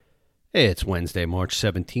Hey, it's Wednesday, March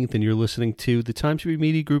 17th, and you're listening to the Times Review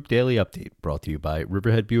Media Group Daily Update, brought to you by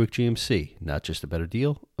Riverhead Buick GMC. Not just a better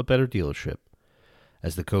deal, a better dealership.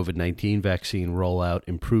 As the COVID-19 vaccine rollout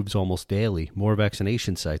improves almost daily, more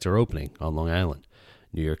vaccination sites are opening on Long Island.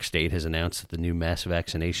 New York State has announced that the new mass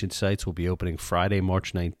vaccination sites will be opening Friday,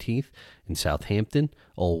 March 19th in Southampton,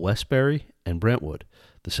 Old Westbury, and Brentwood.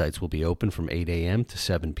 The sites will be open from 8 a.m. to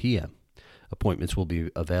 7 p.m. Appointments will be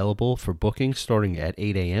available for booking starting at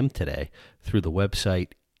 8 a.m. today through the website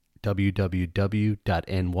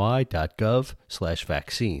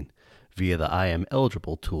www.ny.gov/vaccine via the I Am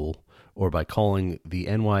Eligible tool or by calling the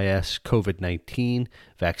NYS COVID-19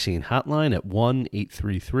 vaccine hotline at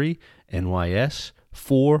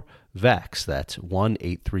 1-833-NYS-4VAX. That's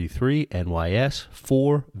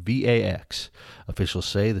 1-833-NYS-4VAX. Officials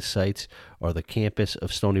say the sites are the campus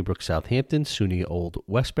of Stony Brook Southampton, SUNY Old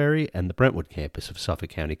Westbury, and the Brentwood campus of Suffolk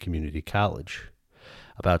County Community College.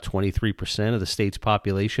 About 23% of the state's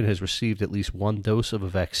population has received at least one dose of a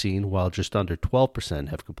vaccine, while just under 12%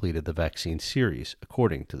 have completed the vaccine series,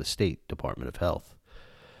 according to the State Department of Health.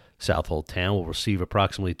 Southold Town will receive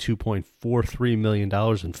approximately $2.43 million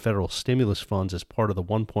in federal stimulus funds as part of the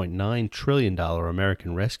 $1.9 trillion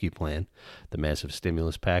American Rescue Plan. The massive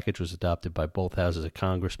stimulus package was adopted by both houses of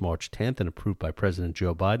Congress March 10th and approved by President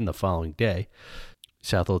Joe Biden the following day.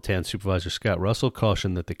 Southold Town Supervisor Scott Russell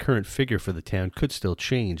cautioned that the current figure for the town could still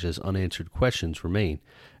change as unanswered questions remain.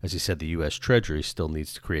 As he said, the U.S. Treasury still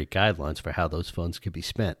needs to create guidelines for how those funds could be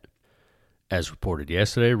spent. As reported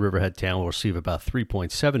yesterday, Riverhead Town will receive about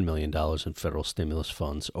 $3.7 million in federal stimulus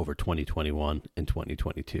funds over 2021 and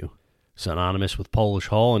 2022. Synonymous with Polish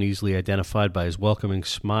Hall and easily identified by his welcoming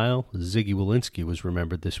smile, Ziggy Wolinski was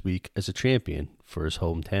remembered this week as a champion for his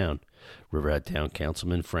hometown. Riverhead Town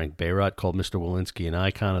Councilman Frank Bayrott called Mr. Wolinski an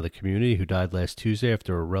icon of the community who died last Tuesday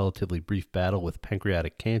after a relatively brief battle with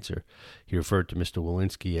pancreatic cancer. He referred to Mr.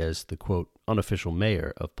 Wolinski as the, quote, unofficial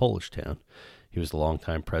mayor of Polish Town. He was the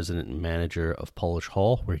longtime president and manager of Polish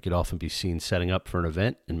Hall, where he could often be seen setting up for an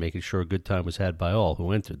event and making sure a good time was had by all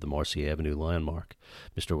who entered the Marcy Avenue landmark.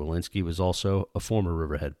 Mr. Wolinski was also a former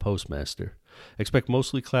Riverhead postmaster. Expect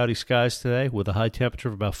mostly cloudy skies today with a high temperature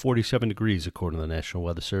of about 47 degrees, according to the National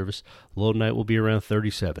Weather Service. The low tonight will be around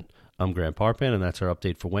 37. I'm Grant Parpan, and that's our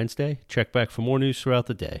update for Wednesday. Check back for more news throughout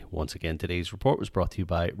the day. Once again, today's report was brought to you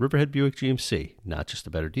by Riverhead Buick GMC. Not just a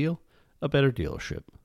better deal, a better dealership.